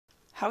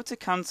how to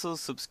cancel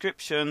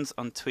subscriptions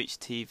on Twitch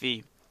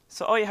TV.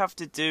 So all you have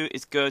to do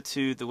is go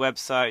to the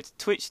website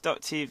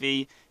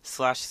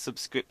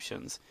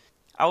twitch.tv/subscriptions.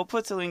 I will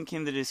put a link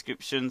in the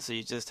description, so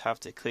you just have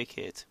to click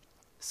it.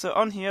 So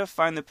on here,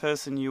 find the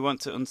person you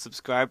want to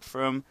unsubscribe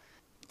from,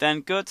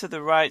 then go to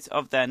the right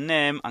of their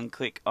name and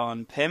click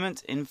on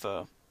Payment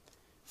Info.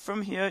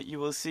 From here you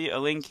will see a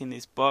link in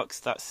this box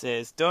that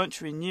says Don't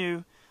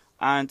Renew,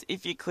 and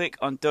if you click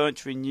on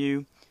Don't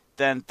Renew,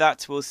 then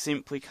that will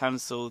simply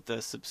cancel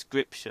the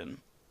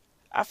subscription.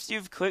 After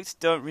you've clicked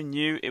Don't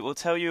Renew, it will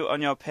tell you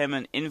on your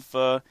payment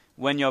info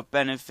when your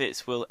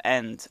benefits will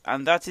end,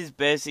 and that is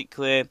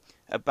basically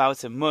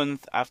about a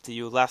month after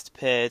you last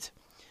paid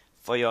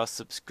for your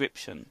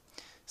subscription.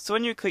 So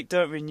when you click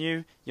Don't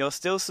Renew, you're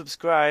still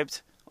subscribed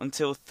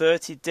until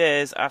 30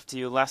 days after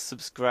you last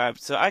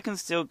subscribed. So I can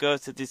still go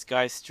to this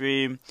guy's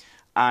stream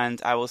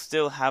and I will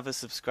still have a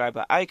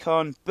subscriber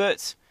icon,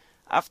 but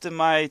after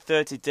my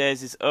 30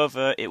 days is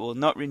over, it will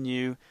not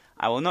renew,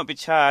 I will not be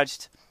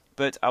charged,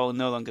 but I will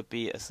no longer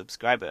be a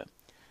subscriber.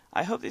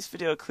 I hope this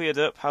video cleared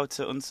up how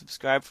to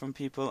unsubscribe from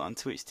people on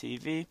Twitch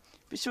TV.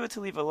 Be sure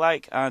to leave a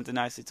like and a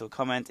nice little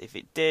comment if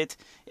it did.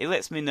 It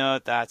lets me know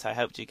that I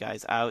helped you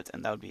guys out,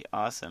 and that would be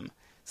awesome.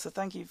 So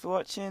thank you for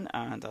watching,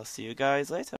 and I'll see you guys later.